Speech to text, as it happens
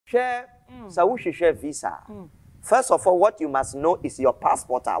Share, so we should share visa. First of all, what you must know is your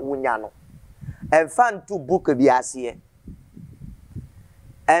passport. And fan to book a biasie.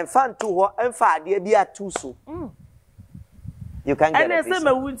 And fan to what and fa dear be a too so. You can get a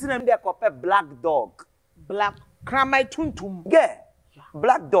visa. They call a black dog. Black crammy tuntum. Yeah.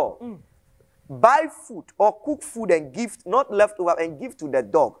 Black dog. Buy food or cook food and gift, not leftover, and give to the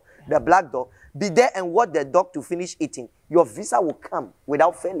dog, the black dog. Be there and watch the dog to finish eating. Your visa will come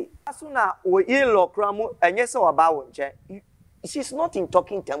without failing. As soon as we in-law cramo and yes or about she's not in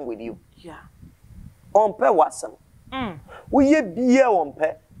talking time with you. Yeah. On pe wasam. We be on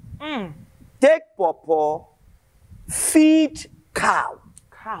pe. Take Pawpaw, feed cow.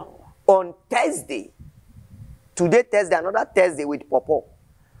 On Thursday. Today Thursday, another Thursday with Pawpaw.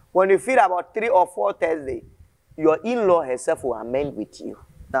 When you feed about 3 or 4 Thursday, your in-law herself will amend with you.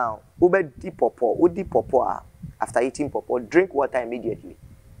 Now, Pawpaw, after eating Pawpaw, drink water immediately.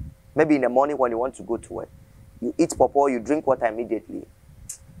 Maybe in the morning when you want to go to work, you eat Pawpaw, you drink water immediately.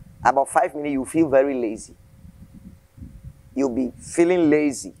 About 5 minutes, you feel very lazy. You'll be feeling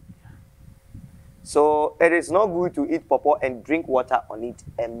lazy. So it is not good to eat Pawpaw and drink water on it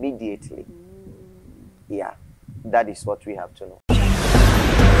immediately. Yeah, that is what we have to know.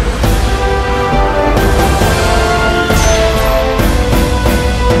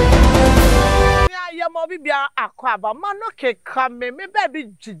 Bibia akwaba manoke kame me baby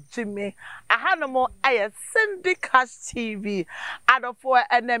jijime ahanomo aye Syndicast TV adofo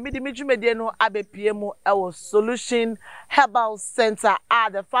ene midimidwumedie no abepie mu ewo Solution Herbal Center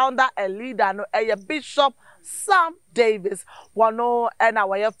the founder and leader no aye Bishop Sam Davis wano ena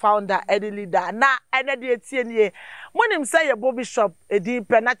waye founder and leader na ene de etie nie monim say ye Bishop edi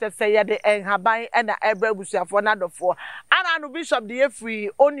pe na che say ye de enhaban ena ebra busuafo na dofo ana no Bishop de free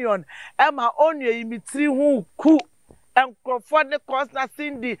onion ema onion imitri hu ku enkrofo ne course na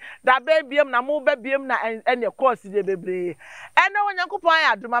Cindy da bebiem na mo bebiem na ene course de bebre ene onyankopon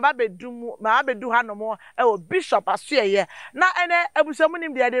ya aduma ba bedum ma bedu hanom e Bishop asoye na ene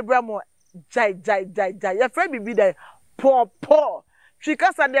abusamunim de bra mo jai ya friend bibi de Pawpaw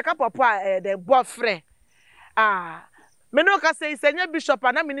twikasa de ka Pawpaw de boyfriend me no ka say senya Bishop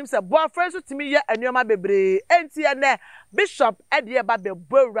na minim say boyfriend so timi ye anuoma bebre enti ene Bishop e de ba be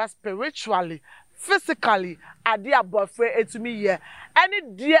bora spiritually physically adia boyfriend etumi ye any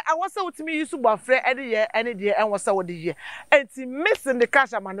die awose utimi use boyfriend any die enwose wo de ye enti missing the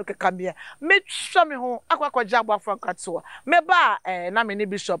cash amano keka me me hwa me ho akwakwaja boyfriend kato me ba na me ni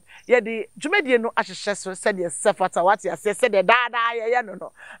Bishop ye de dwumedie no ahyehye so said ye sefata what ye say said da ye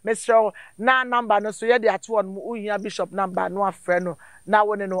no me show na number no so ye de ato no uhia Bishop number no afre no na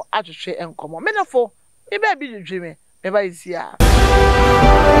woni no ahwehwe enkomo me nefo me ba bi dweme me ba isia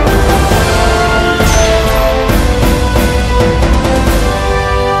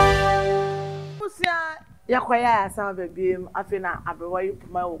yakwaya sama bebiem afina abrewa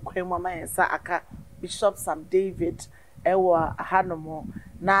yipuma okwem ma yensa aka Bishop Sam David ewa hanomo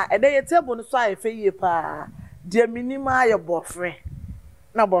na ede ye table no so ayefe yie pa de minima ye bofre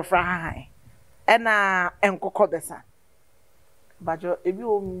na bofra han ena enkokọ besa bajo ebi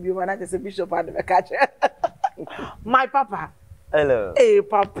o mbi ma na je Bishop ade be ka che my papa. Hello. Hey,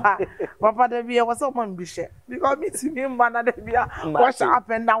 Papa. Papa, there be what's up, man, Bishop? Because me to me, man, there be what's up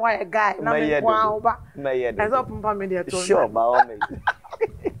and down why a guy. Now me wow, but as up and me there. Sure, by all means.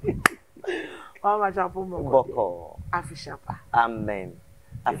 Mama, jump on Boko. Afishapa. Amen.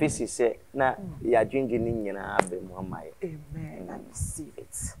 Afisi say na ya dwindwini nyina abe mu amaye. Amen. I receive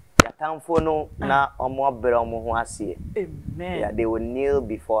it. Ya tamfo no na omo abere omo ho ase. Amen. Yeah, they will kneel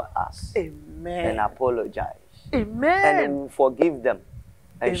before us. Amen. And apologize. Amen. And we will forgive them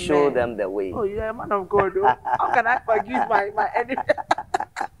and show them the way. Oh, yeah, man of God. How can I forgive my enemy?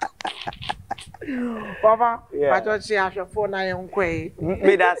 Papa, I don't see after 4 9 quay.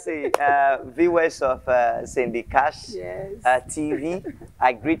 May I say, viewers of Syndicast TV,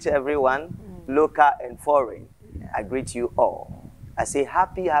 I greet everyone, local and foreign. I greet you all. I say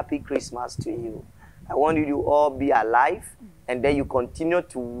happy Christmas to you. I want you to all be alive, and then you continue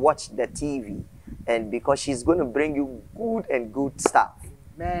to watch the TV. And because she's going to bring you good stuff.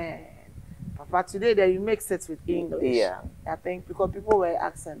 Man, Papa, today that you mix it with English. Yeah. I think because people were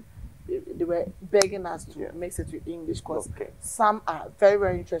asking, they were begging us to mix it with English because some are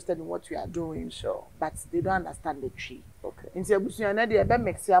very interested in what we are doing. Sure. But they don't understand the tree. Okay. In Tiabusia, they be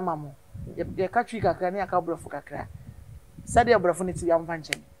mix ya mamo. They catch you kakra, they catch brofu kakra. Said they brofu ni tibi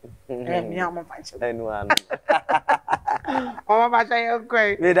amfanchen. Me amfanchen. Anyone. Oh, my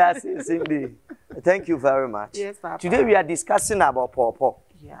God. That's it, Cindy. Thank you very much. Yes, Papa. Today we are discussing about Pawpaw.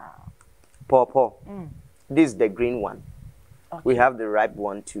 Yeah. Pawpaw. This is the green one. Okay. We have the ripe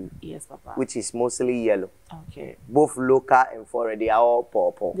one too. Yes, Papa. Which is mostly yellow. Okay. Both local and foreign, they are all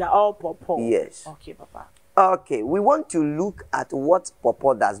pawpaw. They are all pawpaw. Yes. Okay, Papa. Okay, we want to look at what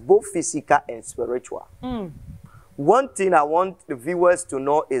pawpaw does, both physical and spiritual. One thing I want the viewers to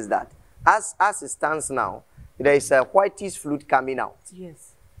know is that as it stands now, there is a whitish fluid coming out.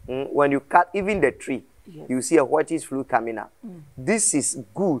 Yes. When you cut even the tree, yes, you see a whitish fluid coming out. This is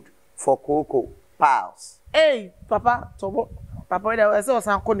good for cocoa piles. Hey, Papa, Tobo. Papa, there was also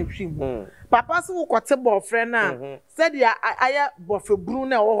some connection. Papa, so what a boyfriend said, yeah, I boyfriend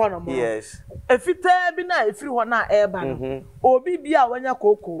Bruno or one. Yes. If it be now, if you want na airban, or be when you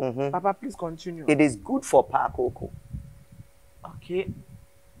cocoa. Papa, please continue. It is good for par cocoa. Okay.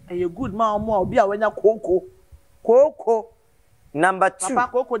 And you good man, more be when you cocoa. Cocoa. Number 2.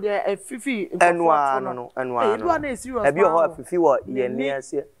 Papa, cocoa there a fifi. And one. Have you heard if you were near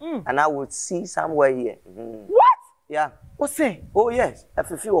here? And I would see somewhere here. What? Yeah. What's say? Oh, yes. If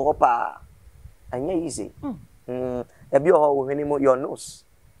you feel hopper. And yeah, easy. Have you heard your nose?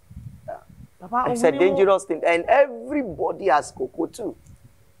 Papa, it's a dangerous thing. And everybody has cocoa too.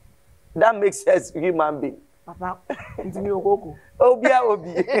 That makes us human being. Papa, it's me cocoa. Obi.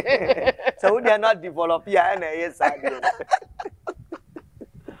 So they are not developing and yes.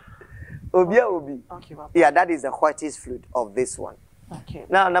 Obi. Okay, Papa. Yeah, that is the whitish fluid of this one. Okay.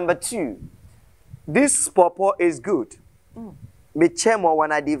 Now, number 2. This pawpaw is good. Michemo,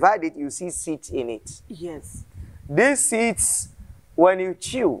 when I divide it, you see seeds in it. Yes. These seeds, when you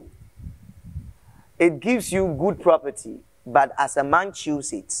chew, it gives you good property. But as a man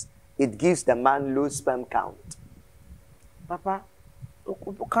chews it, it gives the man low sperm count. Papa,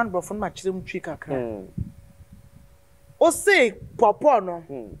 you can't go from my children trick. O say, pawpaw no.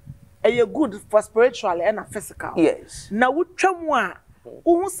 Are good for spiritual and physical? Yes. Now, what chamwa?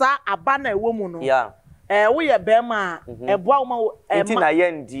 Unsa abana woman. Yeah. We are bema. Boama. Intina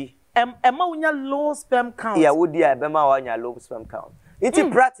yendi. Emma unya low sperm count. Yeah, would ya bema wanya low sperm count. It's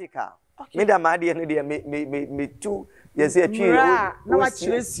practical. Me da madi no dia me too. Yes, a tree. Now what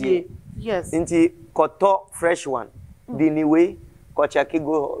you see? Yes. Inti koto fresh one. The anyway, go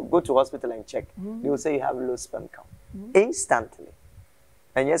to hospital and check. They will say you have low sperm count instantly.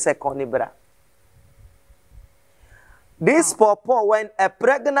 And yes, a conibra. This pawpaw, when a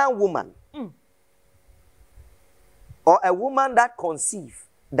pregnant woman or a woman that conceives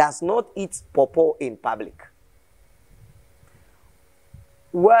does not eat pawpaw in public.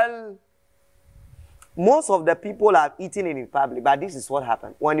 Well, most of the people have eaten it in public, but this is what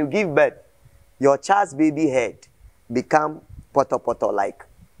happened. When you give birth, your child's baby head become poto like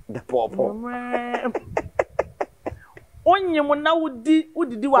the pawpaw.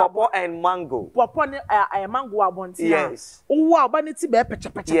 Pawpaw and mango. Pawpaw and mango abonti. Yes. Oh, abaniti be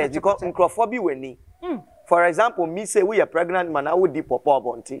pecha. Yes, because microphobia weni. For example, me say we are pregnant man, I would di pawpaw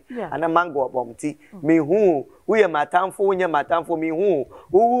abonti and a mango abonti. Me who we are matamfo, me who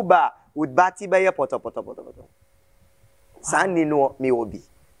uba would bati by a poto. Sandy no me obi.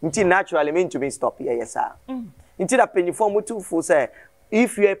 Until naturally mean to be stop here, yes, sir. Until a penny form to full say,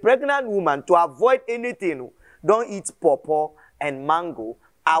 if you're a pregnant woman, to avoid anything, don't eat pawpaw and mango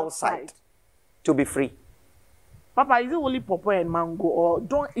outside to be free. Papa, is it only pawpaw and mango or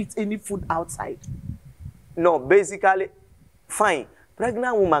don't eat any food outside? No, basically, fine.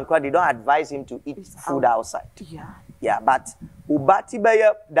 Pregnant woman, they don't advise him to eat food outside. Yeah. Yeah, but ubati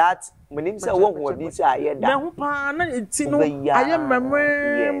baya that when him say one who did say I hear that.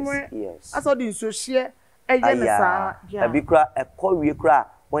 Yes. I saw this so share. Yeah. A call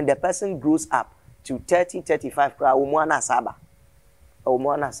when the person grows up to 30, 35 cry, umwana saba.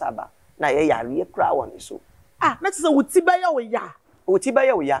 Na ya cry one so. That's a utibaya we ya.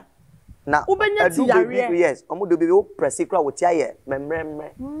 Utibaya we ya. Na yes, omudo be o press cry utia ye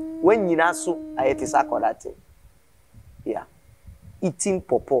memremre. When nyina so ayetisa kodate. Yeah. Eating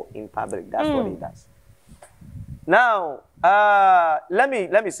pawpaw in public, that's what it does. Now, let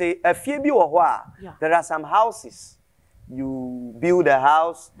me say a few there are some houses. You build a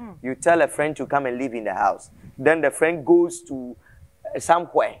house, you tell a friend to come and live in the house. Then the friend goes to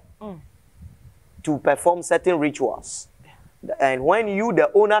somewhere to perform certain rituals. And when you,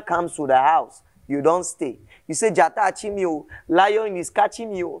 the owner, comes to the house, you don't stay. You say, Jata catching you, lion is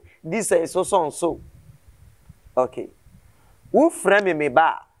catching you, this is so and so. Okay. Who frame me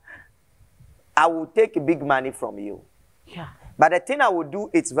back? I will take big money from you. Yeah. But the thing I will do,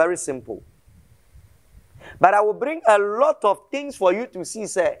 it's very simple. But I will bring a lot of things for you to see,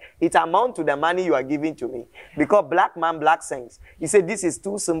 sir. It amounts to the money you are giving to me. Because black man, black sense. He said, this is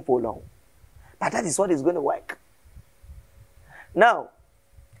too simple now. But that is what is going to work. Now,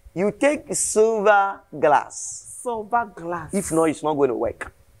 you take silver glass. Silver glass. If not, it's not going to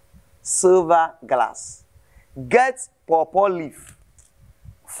work. Silver glass. Get pawpaw leaf,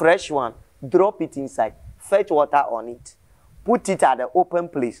 fresh one, drop it inside, fetch water on it, put it at the open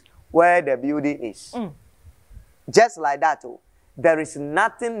place where the building is. Just like that, oh, there is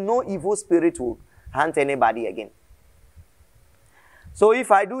nothing, no evil spirit will hunt anybody again. So if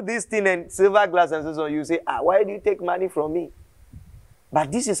I do this thing and silver glass and so on, you say, why do you take money from me? But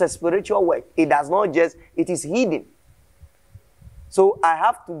this is a spiritual work. It does not just, it is hidden. So I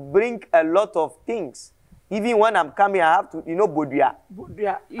have to bring a lot of things. Even when I'm coming, I have to, bodia.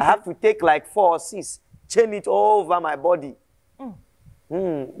 I have to take like 4 or 6, chain it all over my body.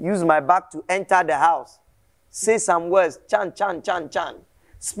 Use my back to enter the house. Say some words, chan, chan, chan, chan.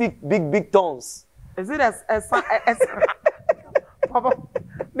 Speak big, big tones. Is it a Papa,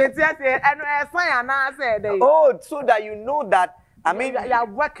 oh, so that you know that, I mean, you're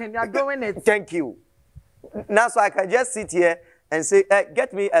working, you're doing it. Thank you. Now, so I can just sit here and say,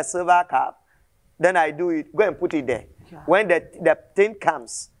 get me a silver cup. Then I do it. Go and put it there. Yeah. When the thing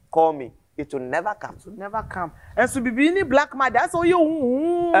comes, call me. It will never come. It will never come. And so be any black man. That's all you.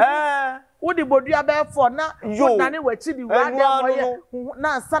 What the body about for now? You.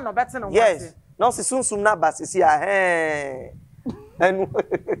 Now, son of better. Yes. No, si soon na basi si a and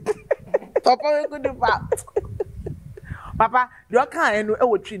Papa, we could do that. Papa, you can't and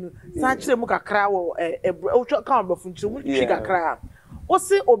we chin. Such a muka crow, a come from Chica crab. O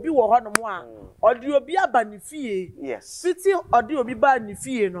say obi wo ho no mo a odi obi abani fie yes fiti odi obi ba ni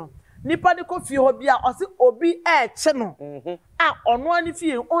fie no nipa de ko fie ho bia o say obi e che no a ono ani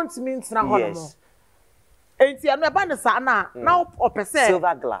fie ontimi ntina ho no mo enti anu e ba ne sa na o pese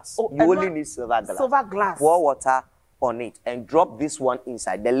silver glass you only need silver glass pour water on it and drop this one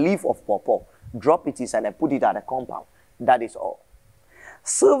inside the leaf of pawpaw, drop it inside and put it at the compound. That is all.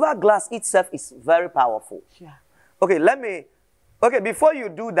 Silver glass itself is very powerful. Yeah. Okay, before you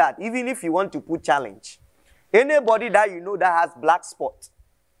do that, even if you want to put challenge, anybody that you know that has black spot.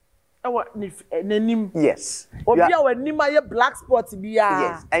 Yes. Black spot.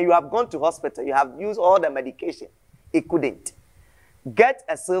 Yes. And you have gone to hospital, you have used all the medication. It couldn't. Get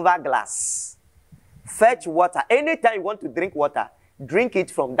a silver glass. Fetch water. Anytime you want to drink water, drink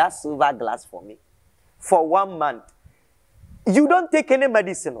it from that silver glass for me. For 1 month. You don't take any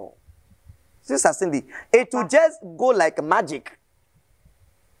medicine. Sister Cindy, it will just go like magic.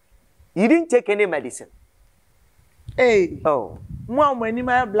 You didn't take any medicine. Hey. Oh. Mom, when you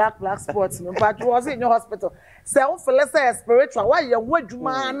my black spots, but you was in your hospital. Self, let's say spiritual. Why you would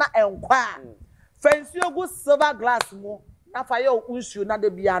man and qua? Fancy your good silver glass more. Now for your issue, not the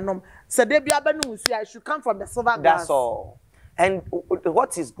bianum. So they be I should come from the silver glass. That's all. And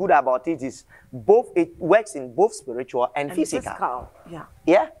what is good about it is it works in both spiritual and physical. Yeah.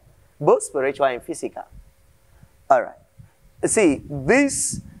 Yeah. Both spiritual and physical. All right. See,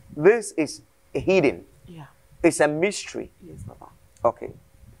 this is hidden. Yeah. It's a mystery. Yes, Papa. Okay.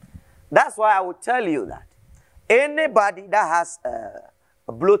 That's why I would tell you that anybody that has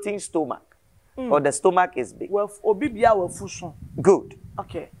a bloating stomach or the stomach is big. Good.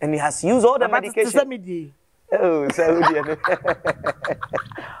 Okay. And he has used all the medication. Oh, so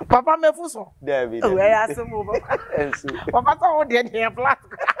Papa me fuso. David. Oh, I asked him over. Papa told you here black.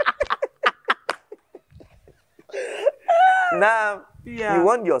 Now, you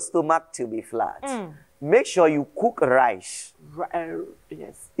want your stomach to be flat. Make sure you cook rice.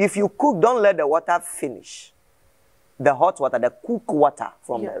 Yes. If you cook, don't let the water finish. The hot water, the cooked water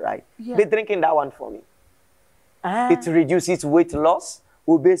from the rice. Yeah. Be drinking that one for me. It reduces weight loss,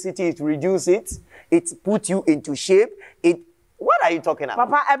 obesity, it reduces it. It puts you into shape. What are you talking about?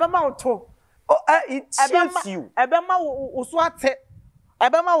 Papa, it shapes you.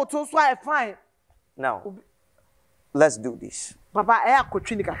 Fine. Now, let's do this. Papa, I could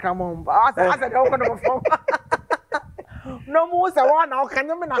drink a cramon. No more, so one now can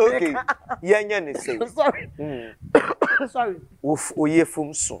you mean? Okay. Yeah, sorry. Sorry. Uf, oye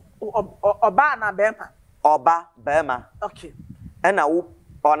fumso. Oba na bema. Oba bema. Okay. And now,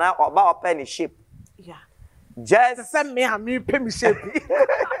 oba penny shape. Yeah. Just send me penny shape.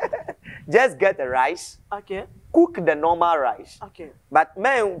 Just get the rice. Okay. Cook the normal rice. Okay. But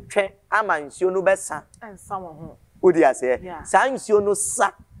men amansi no besa. And someone who. Udi ase. Yeah. Sansi no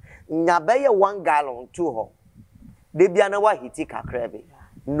sa. Nyabeye 1 gallon to ho. De bia na wa hiti kakra bi.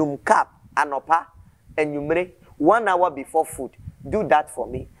 Num cup anopa enumre 1 hour before food. Do that for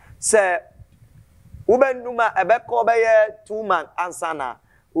me. Say ube numa ebeko beye 2 months answer na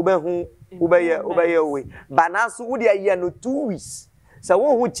ube hu ubeye we. Banasu udi aye no 2 weeks. So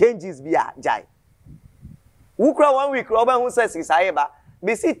who changes bia jai. Who cry 1 week ube hu says is ayeba.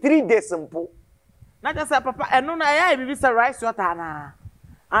 Be see 3 days simple. Na just say papa eno na ya bibi say rice water na.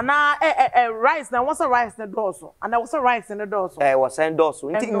 Ana rice na what's a rice na doso. Ana what's a rice na doso. Was a doso.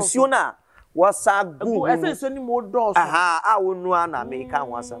 Nti nsuo na was a gu. Ese nsuo ni mo doso. Aha, a wonu na make am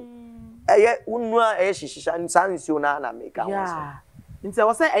wasam. Wonu shishisha nsuo na make am wasam. Nti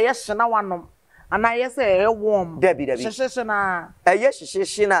was say hye na wanom. Ana yes say warm. Debi. Hye na.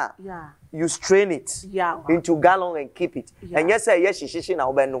 Hye na. Yeah. You strain it into gallon and keep it. And yes, hye na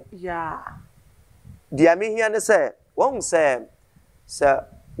obenu. Yeah. Dia me here ne say, won say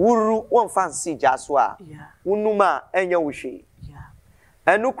wuru won fancy jaso a. Yeah. Unuma enya wuhwe. Yeah.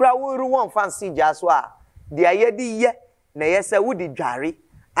 Enu kra wuru won fancy jaso a. Dia ye di ye na ye say wudi dware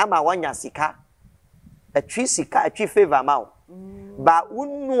ama wanya sika. Atwi sika, atwi favor ma. Ba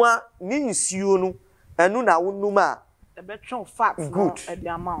unua ni nsuo no enu na unuma. Ebetron fat. Good.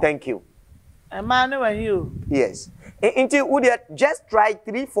 Thank you. Man when you. Yes. Until we just try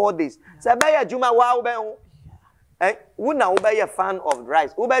 3-4 days. Say buy juma wa ube ho. We na ube a fan of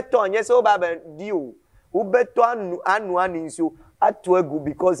rice. Ube to yes ube deal. Ube to anu nsuo atu egu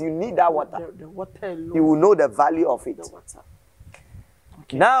because you need that water. The water alone. You will know the value of it. The water.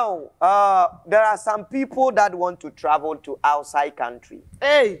 Okay. Now, there are some people that want to travel to outside country.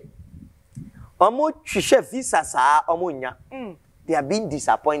 Hey. Omo twishe visa sa omo nya. They are being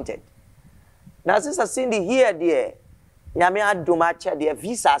disappointed. Now, Sister Cindy here, dear, Nyame adumacha dear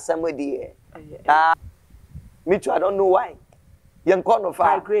visa somewhere dear. Me too, I don't know why.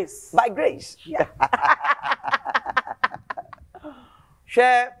 By grace. By grace. Yeah.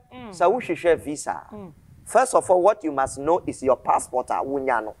 Share, so we should share visa. First of all, what you must know is your passport.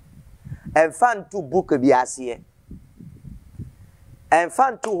 Wunyano. And fan to book biasie. And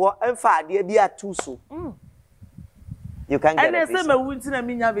fan to ho and fa dear be a tusu. You can get a visa.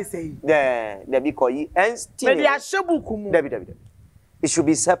 There be koi and still. It should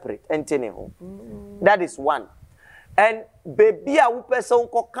be separate and teneo. That is one. And baby a person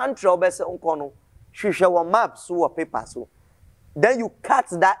ko country or person kono. She show maps or paper so. Then you cut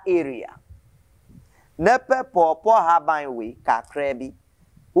that area. Nepe Pawpaw haban way ka krebi.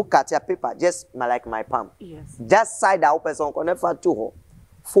 Who cut your paper just like my palm. Yes. Just side out person ko never to ho.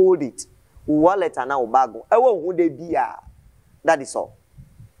 Fold it. Wallet and now bago. Ewo hu de bia. That is all.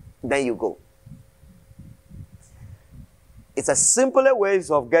 Then you go. It's a simpler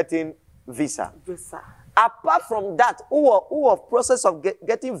ways of getting visa. Apart from that, who of process of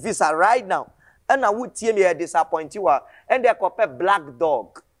getting visa right now, and I would tell me disappoint you are, and they call black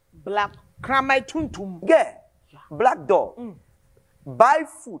dog. Black cramai tuntum. Yeah. Black dog. Buy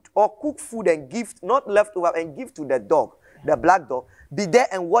food or cook food and give, not leftover, and give to the dog, the black dog. Be there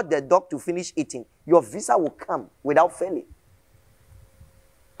and watch the dog to finish eating. Your visa will come without failing.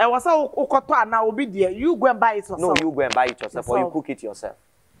 And what's all now will be there. You go and buy it yourself. No, you go and buy it yourself or you cook it yourself.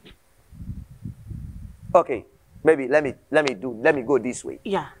 Okay, maybe let me go this way.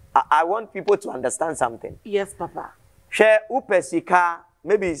 Yeah. I want people to understand something. Yes, Papa. Share upesika,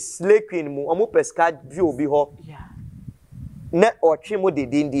 maybe slay queen mu, omupeska view be ho. Yeah. Ne ochimo de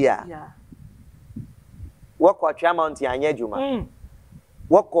dindia. Yeah. Wako chairmount ya anye juma.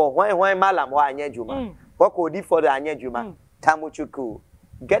 Wako hwan malam wa anye juma. Wako di for the anye juma. Tamuchuku.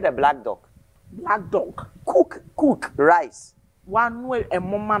 Get a black dog. Black dog. Cook rice. One way a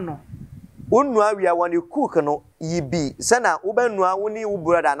momano. Unwa we are when you cook no ye be. Sena ubenwa uni u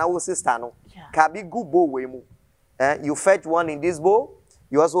brother na u sister no. Kabi gubo we mu. You fetch one in this bowl.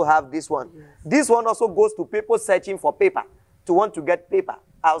 You also have this one. Yes. This one also goes to people searching for paper to want to get paper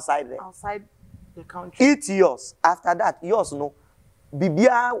outside there. Outside the country. Eat yours. After that, yours no.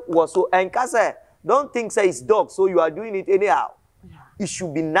 Bibia was so and kase. Don't think say it's dog, so you are doing it anyhow. Yeah. It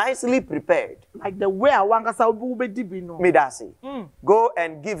should be nicely prepared. Like the way I want to me that say. Go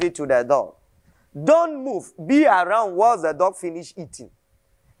and give it to the dog. Don't move. Be around while the dog finish eating.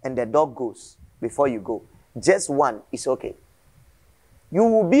 And the dog goes before you go. Just one is okay. You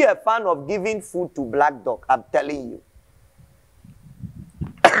will be a fan of giving food to black dog. I'm telling you.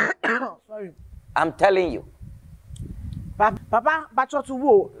 Sorry. I'm telling you. Papa, but what to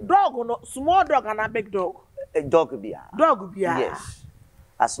wo? Dog or no? Small dog and a big dog? A dog be. Dog be. Yes.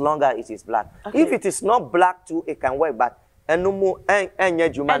 As long as it is black. Okay. If it is not black too, it can work. But no more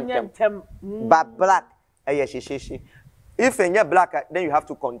but black. If it's black, then you have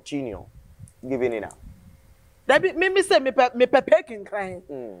to continue giving it out. That me say me peking crying.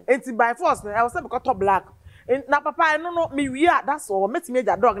 It's by force. I was saying because top black. Now, Papa, I don't know me. We are. That's all. Me made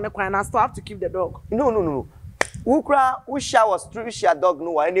that dog in the crying. I still have to keep the dog. No. Who cry? Who showers through share dog?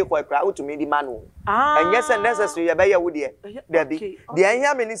 No, any boy cry out to me the man. And yes, and necessary. You better would there be the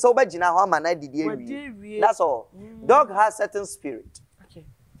anya mini so bad. You know how man I did. That's all. Dog has certain spirit. Okay.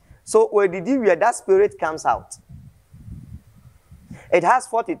 So when that spirit comes out. It has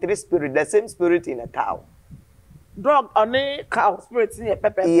 43 spirits, the same spirit in a cow. Dog on a cow spirit in a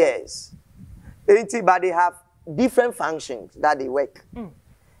pepper. Yes. But they have different functions that they work.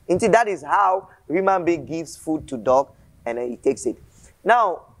 That is how human being gives food to dog and then he takes it.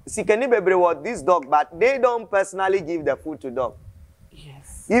 Now, Sikeni Bebre was this dog, but they don't personally give the food to dog.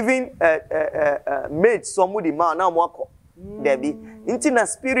 Yes. Even made somebody man now more there be. Na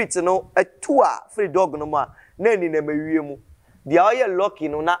spirit no a tour free dog no more. Neni ne mewiemu. The oil lucky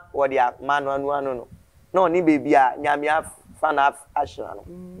no na what they are man no. No ni baby a nyamia fan of ashano.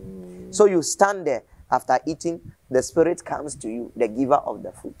 So you stand there after eating, the spirit comes to you, the giver of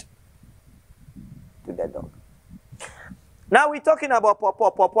the food to the dog. Now we're talking about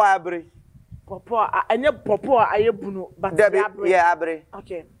Pawpaw Abre. Pawpaw, ayebunu, but yeah, Abre.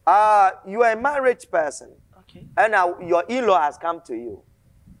 Okay. You are a married person. Okay. And now your in-law has come to you.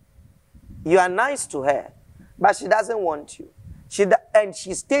 You are nice to her, but she doesn't want you. And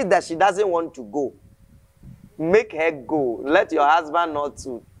she states that she doesn't want to go. Make her go. Let your husband not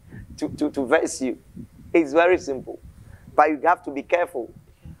to vex you. It's very simple. But you have to be careful.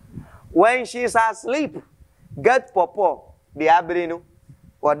 When she's asleep, get Pawpaw, the abrino,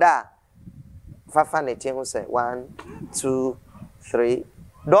 or that. Fafane say 1, 2, 3.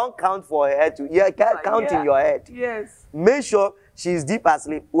 Don't count for her head. You can't count in your head. Yes. Make sure she's deep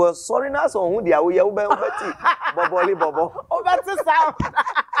asleep. Well, sorry, now so who they are. We are Boboli Bobo. Oh, that's a sound.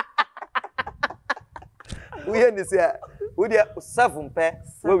 We hear this here. We are 7 pair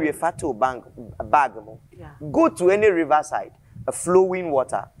where we fat to bag. Yeah. Go to any riverside, a flowing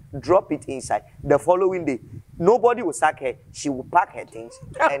water, drop it inside. The following day, nobody will sack her. She will pack her things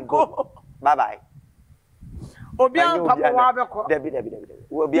and go. Bye bye. Obian Papa Wabeko. Debbie.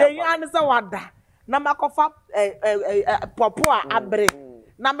 You understand what that? Na makofa Pawpaw Abre.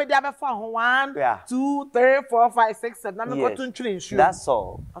 Na me dia be fa 1, 2, 3, 4, 5, 6, 7. Na me go to nshu. That's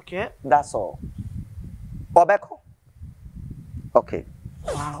all. Okay. That's all. Obeko. Okay.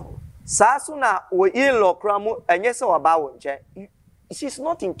 Wow. Sasuna we in-law kramu enyese oba wo nche. She's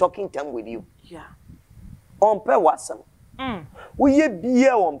not in talking time with you. Yeah. Ompe wasam. We ye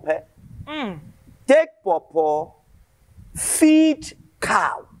biye ompe. Take Pawpaw, feed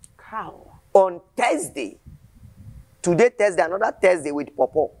cow. On Thursday. Today Thursday, another Thursday with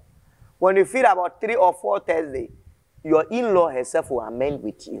Pawpaw. When you feed about 3 or 4 Thursday, your in-law herself will amend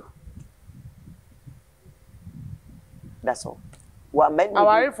with you. That's all. Will amend with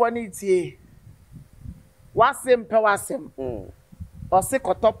you. For it. Wasem. Or say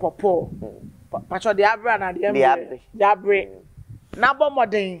koto Pawpaw. Pacho the Abre and the Abre. Nabo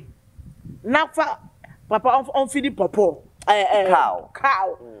modern. Nafa Papa on feed Pawpaw.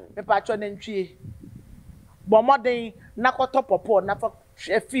 Cow. Me pacho nentwie. Bo modern na koto Pawpaw na fa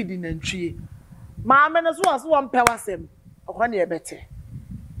feed nentwie. Ma me no so one pewasem. Okwa na ebete.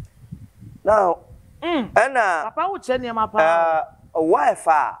 Now, Papa wo che ne ma pa. Wife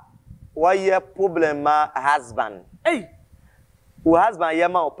why your problem ma husband. Hey. Wo husband ye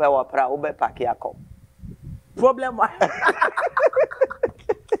ma opewa pra wo be pack yakọ. Problem.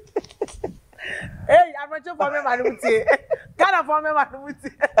 Hey, I'm not for me manuti. Kana for me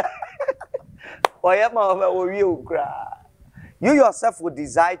manuti. Oye ma we ukra. You yourself will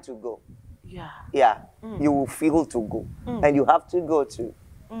desire to go. Yeah. Yeah. You will feel to go. And you have to go too.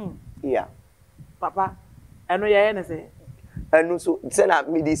 Yeah. Papa, I know you're anything. And also, send up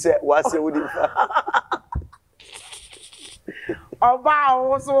me this what's your woody.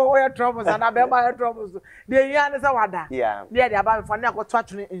 Oh, so we're troubles and I bear my troubles. The yarn is a wada. Yeah. Yeah, they're about for now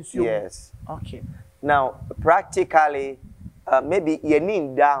to ensure. Yes. Okay. Now, practically, maybe you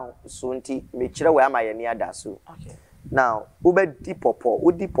need down soon tea, make sure where my near dasu. Okay. Now, ube deep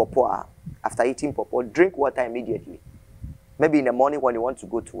Pawpaw after eating Pawpaw, drink water immediately. Maybe in the morning when you want to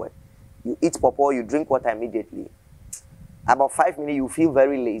go to work, you eat Pawpaw, you drink water immediately. About 5 minutes, you feel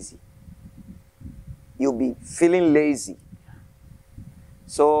very lazy. You'll be feeling lazy.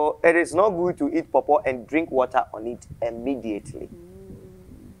 So it is not good to eat Pawpaw and drink water on it immediately.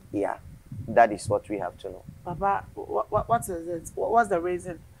 Yeah, that is what we have to know. Papa, what is it? What's the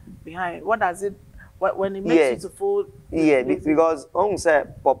reason behind? What does it? When it makes you to food? Yeah, because on say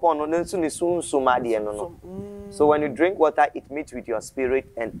Pawpaw no so so when you drink water, it meets with your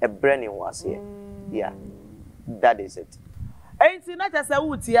spirit and a burning was here. Yeah, that is it. Ain't not as a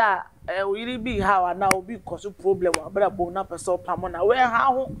wood here. Will be how and now be cause problem but a bone up a so pamona. Where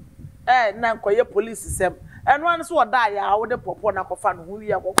how? Now quite police system. And once what die, I would have Pawpaw na fan who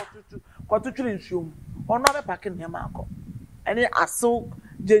we are got to ensure or not a packing him. And it are so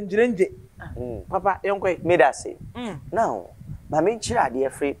ginger. Papa, young way. Made us say. Now, But me chira de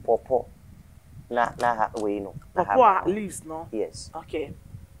free pawpaw na we no. Pawpaw leaves no. Yes. Okay.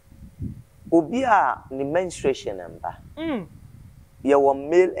 Obi a ni menstruation number. You were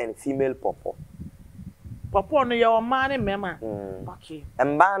male and female pawpaw. Pawpaw no you man and mema. Okay.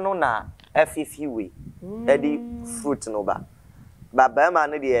 Mba no na efifi we. Edi fruit no ba. Ba ma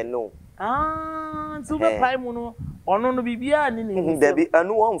no de no. So be pie mu no ono no bibia ni Debi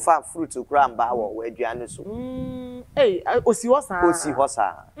anu won fa fruit kura mba wo aduane so. Osi ho sa. Osi ho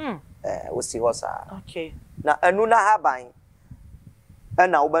sa. Osi ho sa. Okay. Na anu na haban.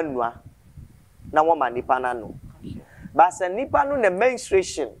 Na wo ba nua. Na wo ma nipa na no. But se nipa no na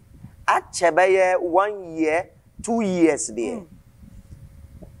menstruation achebeye 1 year, 2 years there.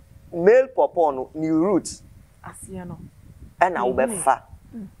 Male pawpaw no ni root. Asia no. Na wo be fa.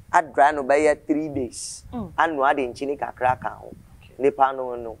 Adra no be 3 days. Anu ade nchini kakra kan ho. Nipa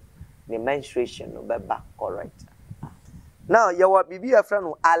no the menstruation no be back correct. Now your bibi a friend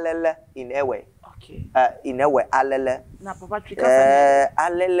no alele in ewe. Okay. In ewe alele. Na papa twika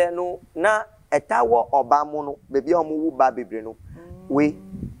alele no na etawo oba mu no bebi omo wu ba bebre no. We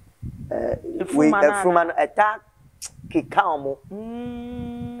efruma no eta keka omo.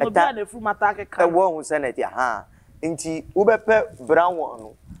 Eta na efruma ta keka. Ewo hu seneti ha. Nti wo bepe brown one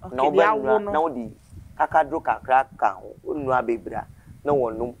no. Na oba na odi kakadro kakra kan ho onu abebra na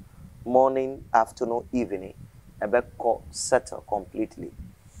wonum morning, afternoon, evening. Ebe settle completely.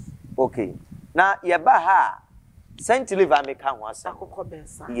 Okay. Now yeba ha Saint liver make kan wasa.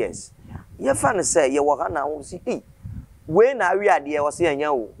 Yes. Ye fan say ye wo na wo si we na wi ade wo se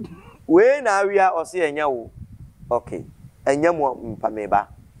anya wo. We na wi a o se anya wo. Okay. Anya mo mpameba.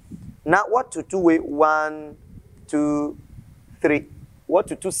 Now what to do we 1 2 3 what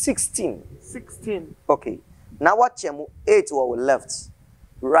to do 16. 16. Okay. Now what chemo 8 wo left.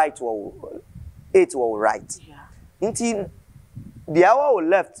 Right wo 8 wo right. Yeah. Until the hour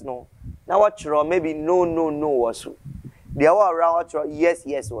left no. Now what you maybe no was so. The hour around what you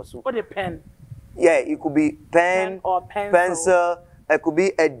yes was so. What a pen. Yeah, it could be pen or pencil. It could be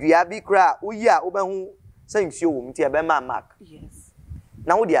a diabi cra. Oh yeah, obehu saying you mti ebe mark. Yes.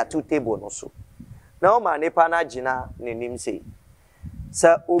 Now there are 2 tables no so. Now man epa na gina ne nim say.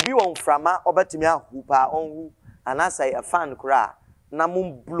 Sir obi won frama obetimi ahu pa onhu anasa a fan cra na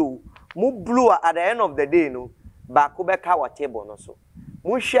mum blue at the end of the day no back beka wa table no so.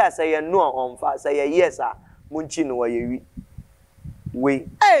 Mu share say no on fa say yes ah munchi no ye we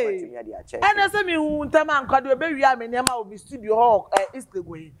and say me hu ntama nkwado be wi amenema obi studio hall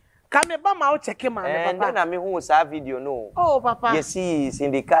Instagram ka me ba ma o check man and papa na me hu sa video no oh papa you see is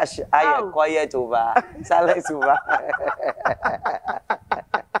in the cash I quiet over silence over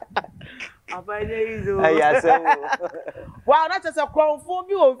wow, not as a confirm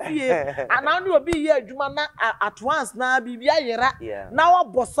you of fear, and now you will be here, Jumana at once now, be yera. Now a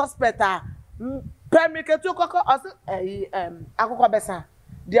boss suspect, permit to coco, Akoko Bessa.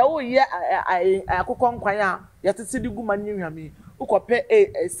 The old year I cook on quaya, yet to see the woman knew me, who could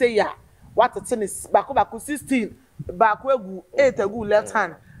pay say ya. What a tennis back over 16, back 8 a good left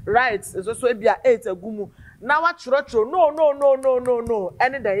hand, right, is also be 8 a gumu. Now what churro? No.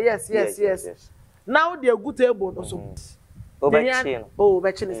 Any day, yes. Now they are good table also. Oh,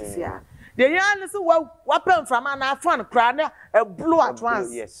 betchin is here. The yarn is weapon from an phone crane, a blue at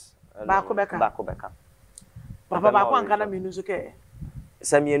once. Yes. Bacobecca. Papa Bacon can music.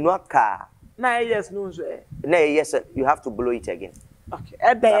 Sammy no car. 9 years no. Nay, yes, you have to blow it again. Okay.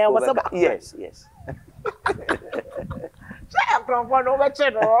 And there was a yes.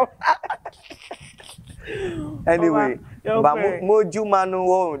 Anyway, but Mojuma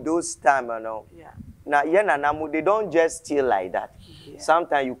no those time no. Yeah. Now yena namu they don't just steal like that. Yeah.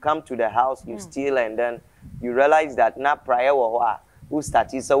 Sometimes you come to the house, you steal and then you realize that na prior wa who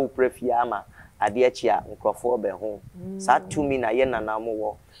started so prefiama adiachia nkrofo be ho. Sa tumi na yena namu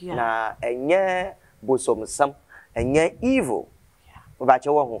wo. Na enye bosomsam, enye evil.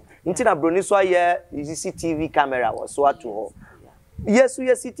 Obache wo ho. Nti na broni so ye CCTV camera was so to ho. Yes, we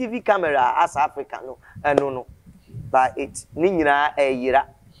have CCTV camera as Africa no. No. But it ninyina eyira.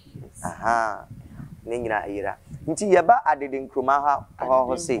 Aha. Ninyina eyira. Nti yeba adede nkruma ha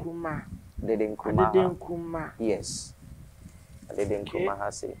ho say. Adede nkruma. Yes. Adede nkruma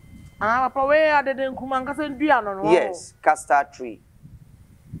ha say. Papa we adede nkruma nkasa ndua no. Yes, castor tree.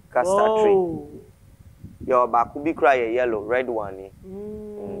 Tree. Your back be cry yellow, red one.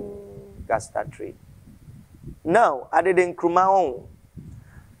 Castor tree. Now, adede nkruma on.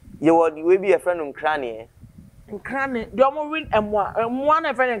 You would be a friend of Cranny. Cranny, the only win and one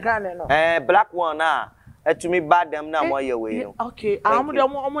a friend in Cranny. Black one, to me, bad them now, more your way. Okay, I'm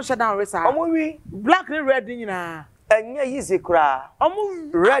almost shut down. Black and red, Enya easy kra.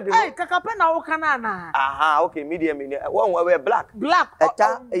 Red. Hey, kakape na wo kana na. Aha, okay, medium. One we black. Black.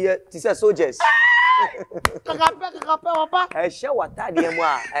 Eta this is soldiers. Kakape papa. Ehye watade mu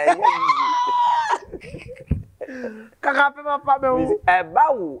a enya easy. Kakape papa be wo.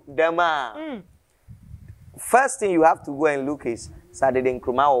 Ebawo dem a. First thing you have to go and look is Saturday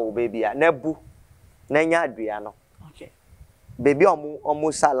nkruma o baby a nebu. Na nya adua no. Okay. Baby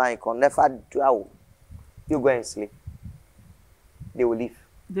omu saline kon never do awo. You go and sleep. They will leave.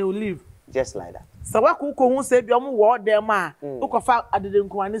 They will leave. Just like that. So what could who say be omu wo dem a ukofa adede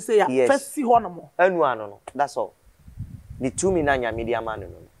nkruma ni say ya first see ho no mo. Anu ano no. That's all. The 2 million nya media man no.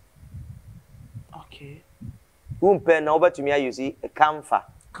 Okay. Umpe na obatumi ayusi camphor.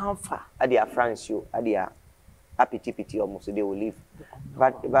 Camphor. Adia France you, adia apiti almost they will leave.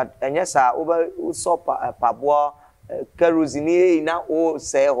 But yes over so pabo kerosene na o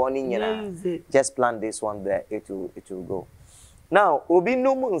say honey nyina. Just plant this one there, it will go. Now obi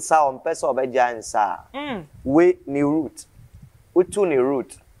no mu nsa on person obeja nsa. We ni root. Utu ni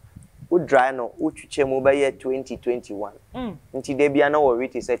root. U dry no utwuche mu be year 2021. Nti de bia na wo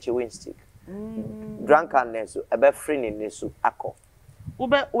read is a chewing stick. Drunkenness ebe free ni nesu akọ.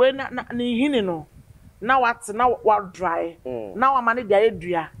 Ube we na hini no. Na what dry. Na wa mane dia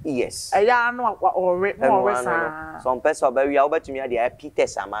edua. Yes. Eya no ore sa. Some person obe wia obetumi ade ya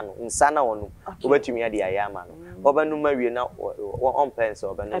Peters amano. Nsa na wonu. Obetumi ade ya amano. Obe no mawie na on pence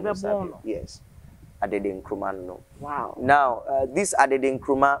obe no. Yes. Adede nkruma no. Wow. Now, this adede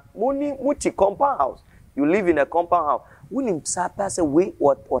nkruma muti compound house. You live in a compound house. Wuni msapa say we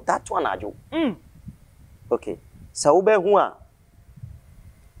what that one ajo. Okay. Sa ube hu a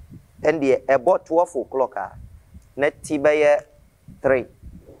and the about 12 o'clock net tibaye 3.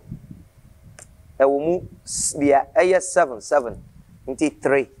 Ewumu dia 7 into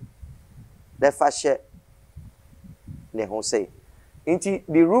 3. The fashe ne ho say. Into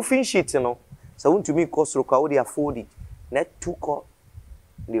the roofing sheet no. So want to me cost roka we afford it. Net 2 ko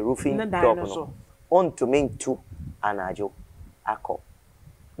the roofing top no. On to me 2 anajo akọ.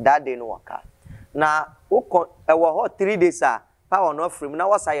 That day no waka. Na wo ewo ho 3 days a power no free na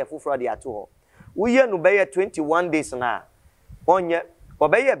wasa fufuro de ato ho. Wo ye no be 21 days na onye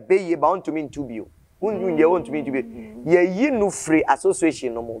obeye beye ba on to me 2 bio. Unyu ye on to me 2 bio. Ye yi no free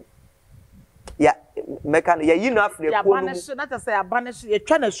association no mo. Ya meka ye yi no free ko no. Ya banish na ta say ya banish ye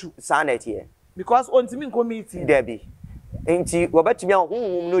twa na su. Sanet here. Because on to me committee. Debbie. Enti obetumi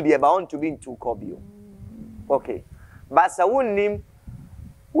ahunhum no de ba on to me 2 ko bio. Okay. But sa wonim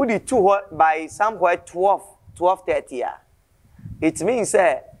would 2 by somewhere 12:30. It means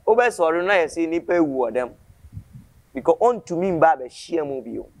say obe sorry na yesi nipa ewu them. Because on to me ba be share mu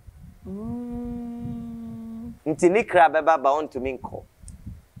bio. Nti ni kra beba ba on to me ko.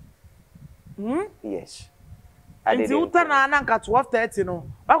 Yes. Nti uta na nka 12:30 no.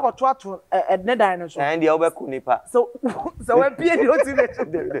 Wa ko to ne dan no so. And the obe ku nipa. So we pie the oti na.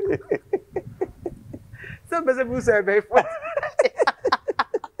 So be say very fast.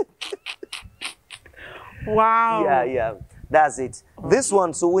 Wow. Yeah. That's it. This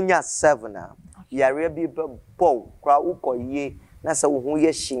one so when you're 7 now. You are be bow, cry uko ye. Na sa wo ye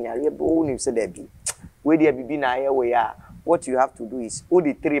shinya re be wo nim se da bi. We dey bibi na ye we ya. What you have to do is o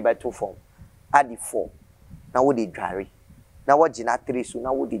the 3 by 2 form. Add the 4. Now wo dey dware. Now what gina 3 so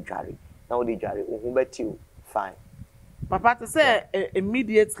now wo dey dware. Now wo dey dware. Ohun beti o. Fine. Papa to say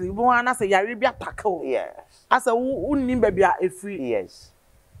immediately we want na say yare bi attack. Yes. Asa wo nim ba bia efri. Yes.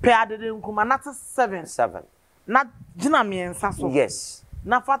 Pe adede nkuma na 7. Na gina miensa so. Yes.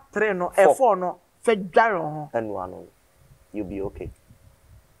 Na fa 3 no e4 no fe dware ho. And one. You'll be okay.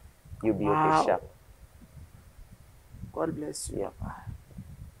 You'll be okay, sharp. God bless you.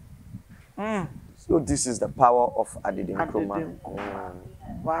 Yeah. So this is the power of adede nkruma.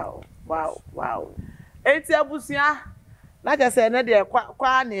 Wow. Eti abusia na ja say na de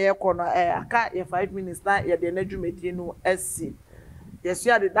kwa na ye ko no aka ye 5 minutes na ye de na dwumedie no asi. Yes,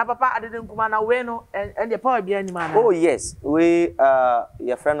 you are the papa adede nkruma na we no and the power be any man. Oh yes, we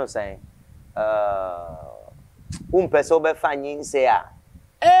your friend was saying person be fanyin se a.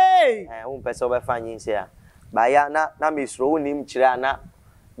 Hey! Person be fanyin se a. Ba ya na misro nim kire na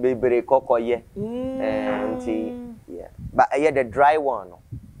bebre kokoye. Nti yeah. But the dry one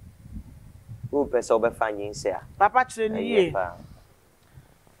no. Person be fanyin se a. Papa kire ni ye.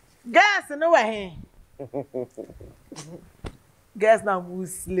 Gas no we he. Gas na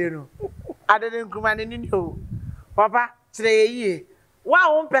musle no. Adede nkruma ni ni o. Papa kire ye.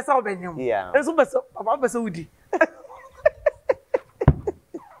 Wa won person obenyam. Yeah. Eso person papa person udi.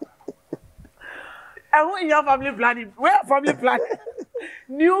 And who in your family planning? Where family planning?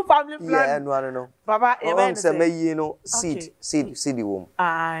 New family plan. Yeah, no. Papa, on se me yi no seed wom.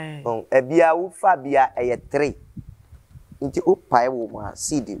 Aye. On ebia wo fa bia eye 3. Nti o pai wo ma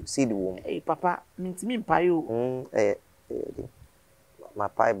seed wom. Hey papa, me pai o. Ma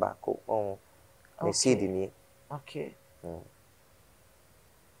pai ba ko on me seed ni. Okay.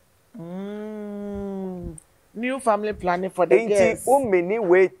 New family planning for the girls. Nti o many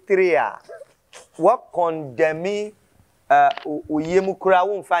way 3 a. What condemn uyemu kura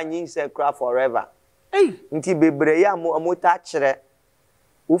wo mfa nyin se kura forever. Hey, nti bebre ya amota kire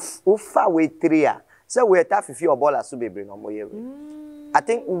ufa we 3 a say we ta fifi obola so bebre no moye. I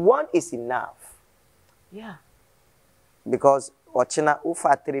think 1 is enough. Yeah. Because ochina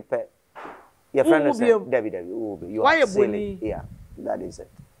ufa 3 pe. Your friend is David. You are silly. Yeah, that is it.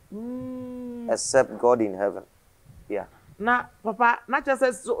 Except God in heaven. Yeah. Na papa, na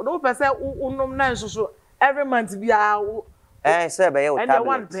just so no person unum na so every month be a say be your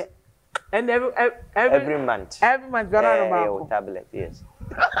tablet. And every month. Every month be your tablet, yes.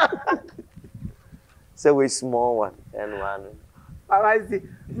 So we small one and one. I see.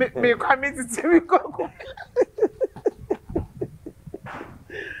 Me come to me go.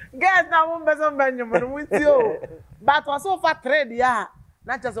 Guys, now one person Benjamin with you. But was so far trade ya.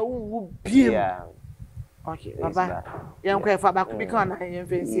 Not just a woo be. Yeah. Okay, papa. Young kwe fa ba ku bi kan na yen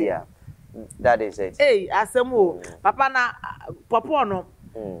face. Yeah. That is it. Hey, asemo. Papa na papa no.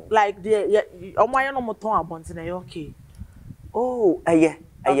 Like the omo no moton abonte na okay. Oh, yeah,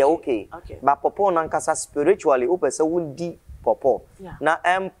 okay. But papa no nkasa spiritually o pese wundi papa. Na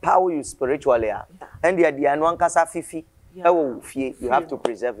empower you spiritually. And the anu nkasa fifi. You have to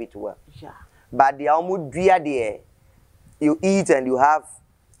preserve it well. Yeah. But the omo dua there you eat and you have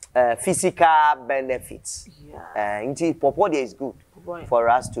physical benefits. Yeah. Indeed, Pawpaw there is good for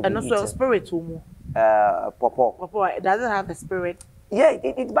us to and be also eaten. Spirit too. Pawpaw. Pawpaw, it doesn't have a spirit. Yeah,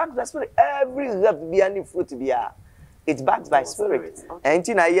 it backs by spirit. Every herb be any fruit be it's backed by spirit. And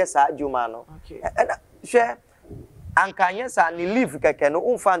tina yes ajumano. Okay. And share anka yes and leaf keke no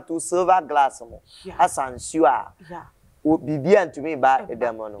unfan to silver glass mo. Asan sure. Yeah. Wo bibia ntumi ba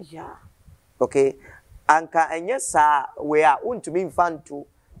edemo no. Yeah. Okay. Anka enye sa we a untumi mfanto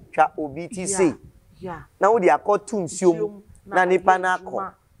twa obtc. Yeah. Now they are called tunsium na nipa na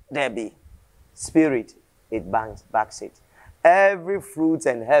ko there spirit it backs it. Every fruits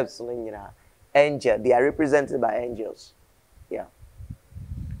and herbs angel they are represented by angels. Yeah.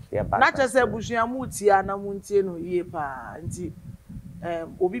 They are not just a bushiamutia na muntie no ye pa nti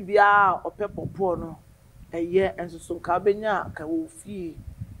obi bia opepopo no eye enso so ka benya ka wo fie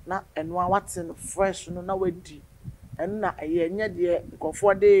na eno awaten fresh no na wadi enna eye nya de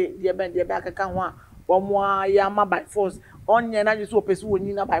nkofo de ben de akaka ho a omo ya ma by force onye na just opesi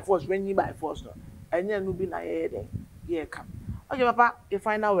woni na by force when by force no enye no bi na ye de ye kam. Okay papa, the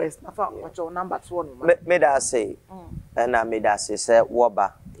final words na fa watch your number 2 no me that say and I made that say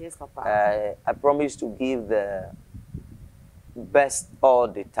woba. Yes papa. I promise to give the best all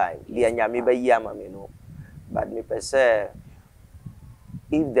the time. The anyame be yama me no. But me per se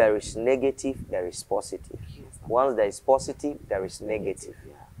if there is negative, there is positive. Yes, once there is positive, there is negative.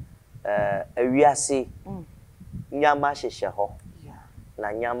 Ewiase nyama hyehyɛ ho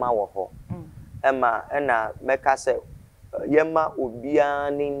na nyama wo ho. Ema na meka se yema obia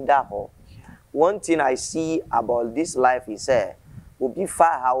ninda ho. One thing I see about this life is obi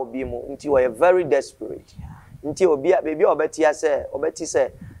fa ha obi mu nti we are very desperate. Nti obi baby obeti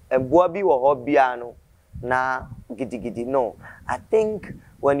se eboa bi wo ho bia no na gidigidi no. I think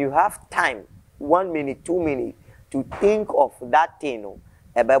when you have time 1 minute 2 minutes to think of that thing no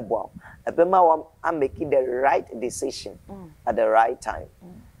ebeboa ebema am making the right decision at the right time.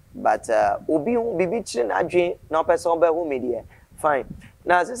 But obi bibi chire na adwen na person be hu me there fine.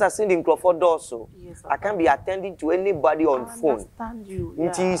 Now since I seen in Crawford also I can't be attending to anybody on phone.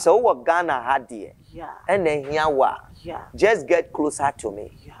 Nti so what Ghana had there. Yeah. And then here wa. Yeah. Just get closer to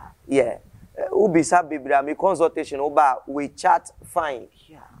me. Yeah. Yeah. Ubisa bibra me consultation oba we chat fine.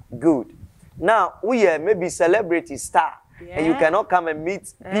 Yeah. Good. Now we maybe celebrity star and you cannot come and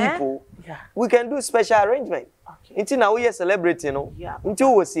meet people. Yeah. We can do special arrangement. Okay. Until now we are celebrating, no? Yeah.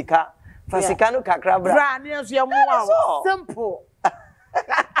 Until we sika, fasika no kakra bra. Simple.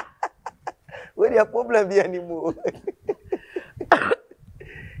 Where your problem be anymore?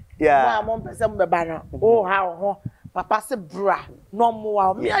 Yeah. Mom person be banner. Oh how papa say bra no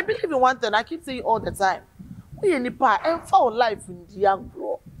more. Me I believe in one thing. I keep saying all the time. We nipa and for life in the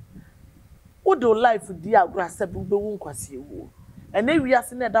agro. Wo do life di agro asabu be won kwase wo. And then we are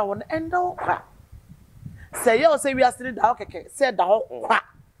seeing that one and kwa. Say you say we are seeing that okay say that kwa.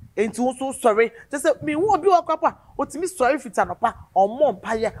 enti wo so sorry just say me wo bi wakwapa otimi sorry fita no pa ommo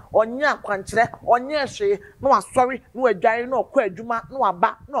mpaye onye akwankyere onye hwe no wa sorry no adwan no okọ adwuma no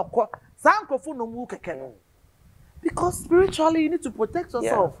aba no okọ sankrofo no mu keke no because spiritually you need to protect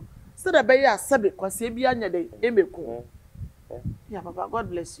yourself so that be asabe kwase bia nya dey emeku yeah Papa, God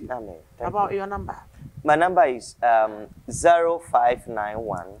bless you. Amen. About your number. My number is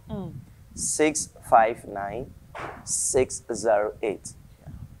 0591 659 608.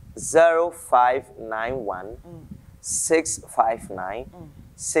 0591 659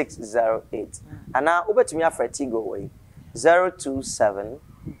 608. And now over to me after go away. 027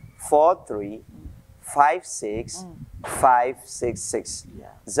 43 56 566.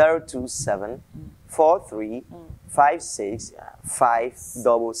 027 43 56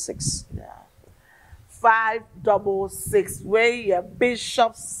 566. 566 where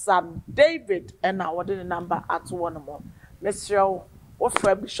Bishop Sam David and I ordered the number at one more. Mr. What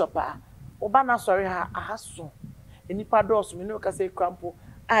for Bishop? Obana sorry ha so. Enipa dos me no ka say crampo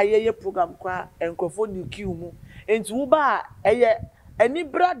ye program kwa enkofo ni kiu mu. Enti wo ba eni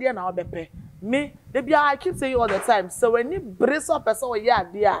brade na obepe. Me they be I keep saying all the time. So when you brace up person we ya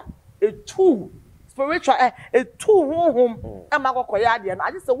ade a two spiritual a two home e makokoya ade na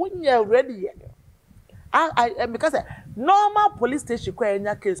I just say when you ready yet. I because normal police station kwa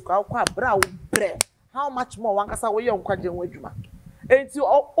enya case kwa bra wo bre how much more wan kasa we yon kwaje wadwuma enti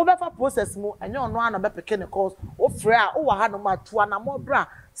obefa process mu enye ono ana be peke ne calls o frɛ a o wa ha no ma to ana mo bra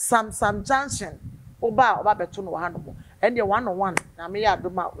sam junction oba beto no wa ha no mo ende 101 na me ya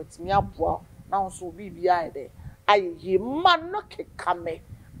adoma wetimi aboa na so bibia ide ayi man no kekame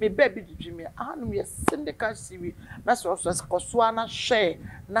me baby didwimi ahanu me syndicate series na so kosoa na share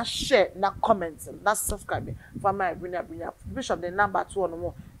na comment na subscribe for my bunya Bishop the number 2 no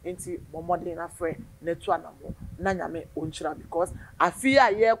mo enti momode na frɛ na tu anamo na nyame onchira because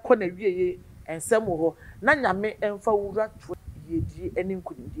afia ye kɔ na wieye ensem ho na nyame emfa wura to yedi eni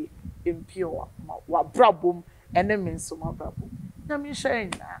nkunidi empie wa brabom ene menso ma brabom nyame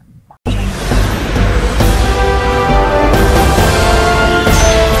hyɛ na